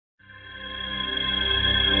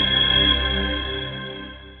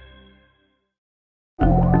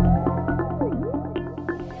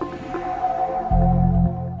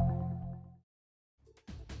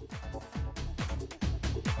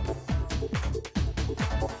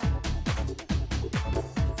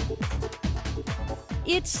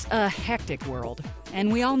It's a hectic world,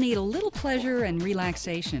 and we all need a little pleasure and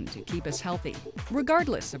relaxation to keep us healthy,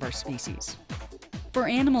 regardless of our species. For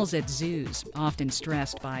animals at zoos, often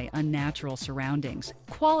stressed by unnatural surroundings,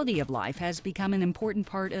 quality of life has become an important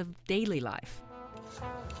part of daily life.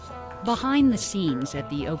 Behind the scenes at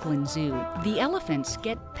the Oakland Zoo, the elephants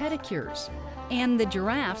get pedicures, and the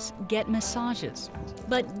giraffes get massages.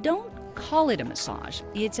 But don't call it a massage.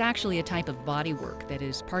 It's actually a type of bodywork that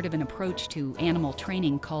is part of an approach to animal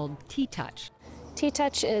training called T-touch.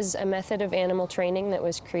 T-touch is a method of animal training that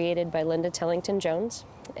was created by Linda Tellington-Jones,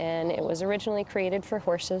 and it was originally created for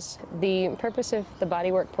horses. The purpose of the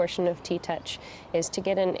bodywork portion of T-touch is to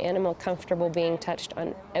get an animal comfortable being touched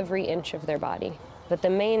on every inch of their body. But the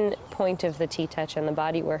main point of the T-touch and the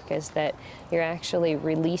bodywork is that you're actually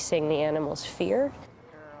releasing the animal's fear.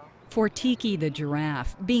 For Tiki the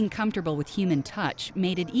giraffe, being comfortable with human touch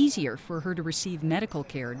made it easier for her to receive medical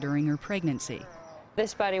care during her pregnancy.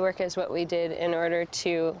 This bodywork is what we did in order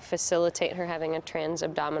to facilitate her having a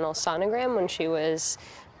transabdominal sonogram when she was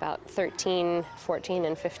about 13, 14,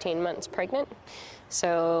 and 15 months pregnant.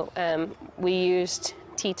 So we used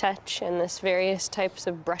T-touch and this various types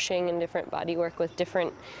of brushing and different bodywork with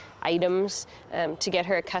different items to get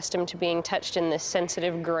her accustomed to being touched in this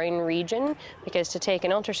sensitive groin region, because to take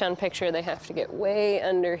an ultrasound picture they have to get way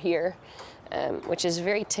under here, which is a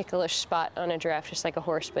very ticklish spot on a giraffe, just like a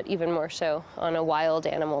horse, but even more so on a wild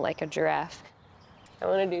animal like a giraffe. I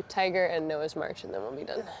want to do tiger and Noah's March, and then we'll be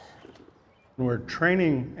done. We're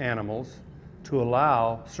training animals to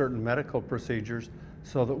allow certain medical procedures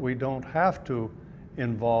so that we don't have to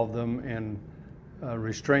involve them in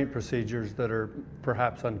restraint procedures that are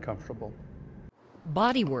perhaps uncomfortable.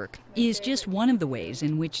 Bodywork is just one of the ways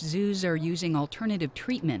in which zoos are using alternative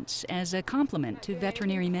treatments as a complement to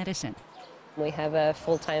veterinary medicine. We have a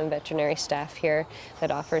full-time veterinary staff here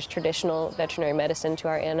that offers traditional veterinary medicine to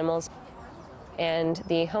our animals. And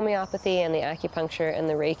the homeopathy and the acupuncture and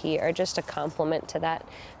the Reiki are just a complement to that.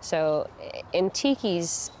 So in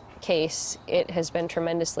Tiki's case, it has been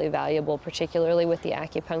tremendously valuable, particularly with the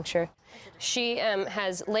acupuncture. She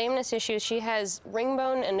has lameness issues. She has ring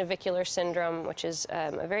bone and navicular syndrome, which is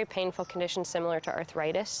a very painful condition similar to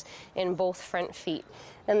arthritis in both front feet.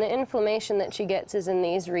 And the inflammation that she gets is in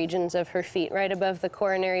these regions of her feet, right above the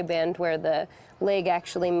coronary band where the leg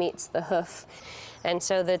actually meets the hoof. And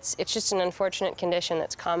so it's just an unfortunate condition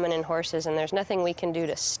that's common in horses, and there's nothing we can do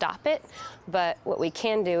to stop it, but what we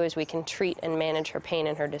can do is we can treat and manage her pain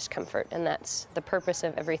and her discomfort, and that's the purpose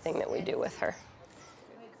of everything that we do with her.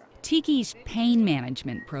 Tiki's pain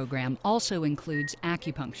management program also includes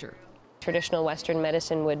acupuncture. Traditional Western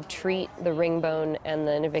medicine would treat the ring bone and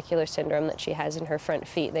the navicular syndrome that she has in her front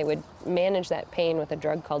feet. They would manage that pain with a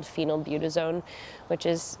drug called phenylbutazone, which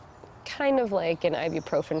is kind of like an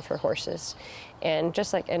ibuprofen for horses. And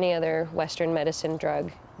just like any other Western medicine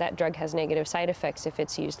drug, that drug has negative side effects if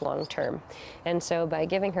it's used long term. And so by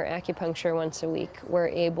giving her acupuncture once a week, we're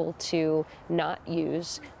able to not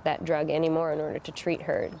use that drug anymore in order to treat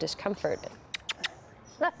her discomfort.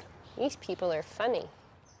 Look, these people are funny.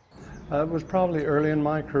 It was probably early in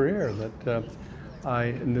my career that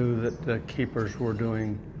I knew that keepers were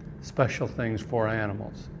doing special things for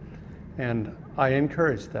animals. And I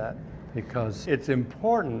encouraged that because it's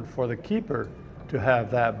important for the keeper to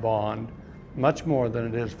have that bond, much more than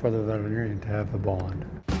it is for the veterinarian to have a bond.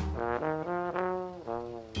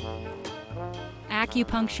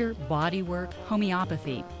 Acupuncture, bodywork,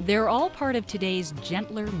 homeopathy, they're all part of today's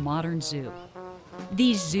gentler modern zoo.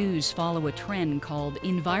 These zoos follow a trend called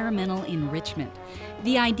environmental enrichment,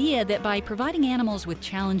 the idea that by providing animals with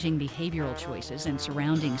challenging behavioral choices and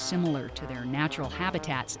surroundings similar to their natural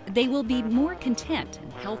habitats, they will be more content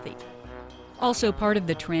and healthy. Also part of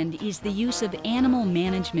the trend is the use of animal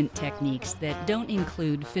management techniques that don't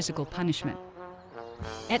include physical punishment.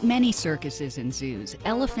 At many circuses and zoos,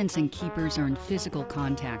 elephants and keepers are in physical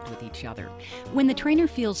contact with each other. When the trainer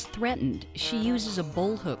feels threatened, she uses a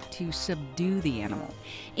bullhook to subdue the animal.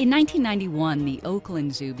 In 1991, the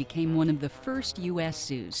Oakland Zoo became one of the first U.S.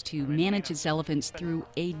 zoos to manage its elephants through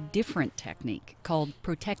a different technique called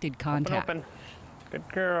protected contact. Open. Good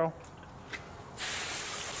girl.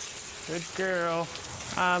 Good girl.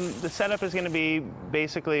 The setup is going to be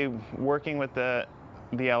basically working with the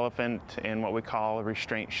elephant in what we call a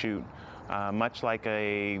restraint chute, much like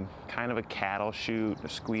a kind of a cattle chute, a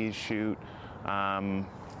squeeze chute.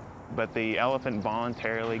 But the elephant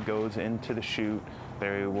voluntarily goes into the chute.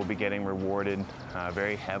 They will be getting rewarded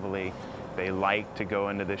very heavily. They like to go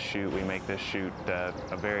into this chute. We make this chute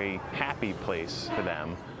a very happy place for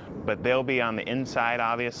them. But they'll be on the inside,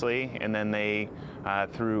 obviously, and then they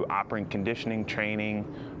through operant conditioning training,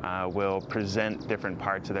 will present different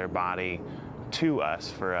parts of their body to us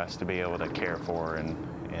for us to be able to care for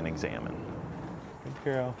and examine. Good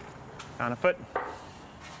girl. On a foot.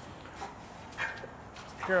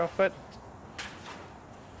 Girl, foot.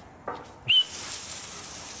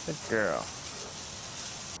 Good girl.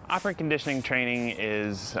 Operant conditioning training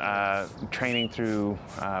is training through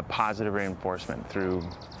positive reinforcement, through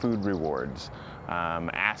food rewards,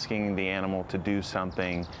 asking the animal to do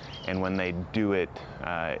something, and when they do it,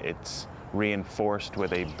 it's reinforced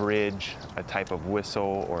with a bridge, a type of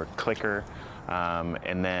whistle or clicker,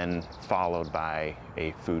 and then followed by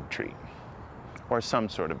a food treat, or some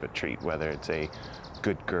sort of a treat, whether it's a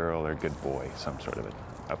good girl or good boy, some sort of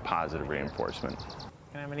a positive reinforcement.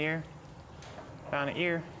 Can I have an ear? Found an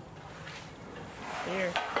ear.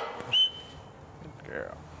 Ear. Good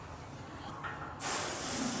girl.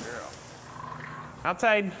 Good girl.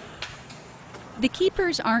 Outside. The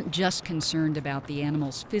keepers aren't just concerned about the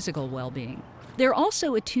animal's physical well-being. They're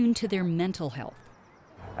also attuned to their mental health.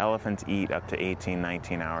 Elephants eat up to 18,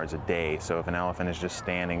 19 hours a day, so if an elephant is just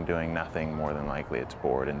standing doing nothing, more than likely it's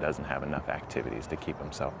bored and doesn't have enough activities to keep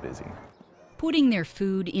himself busy. Putting their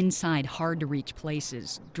food inside hard-to-reach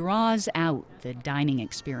places draws out the dining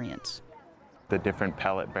experience. The different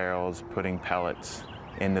pellet barrels, putting pellets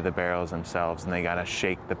into the barrels themselves, and they gotta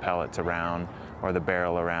shake the pellets around or the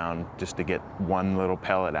barrel around just to get one little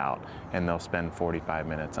pellet out, and they'll spend 45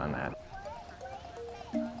 minutes on that.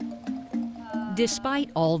 Despite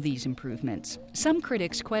all these improvements, some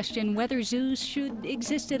critics question whether zoos should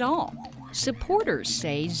exist at all. Supporters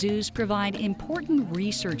say zoos provide important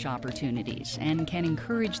research opportunities and can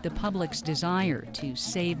encourage the public's desire to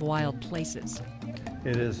save wild places.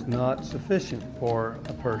 It is not sufficient for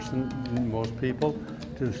a person, most people,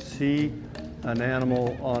 to see an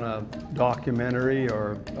animal on a documentary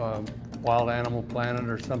or Wild Animal Planet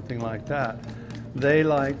or something like that. They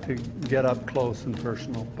like to get up close and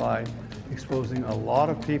personal by exposing a lot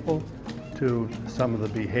of people to some of the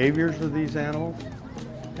behaviors of these animals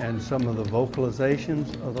and some of the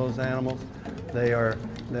vocalizations of those animals. They are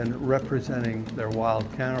then representing their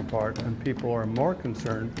wild counterpart, and people are more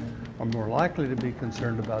concerned, or more likely to be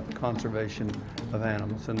concerned about the conservation of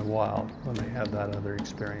animals in the wild when they have that other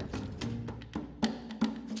experience.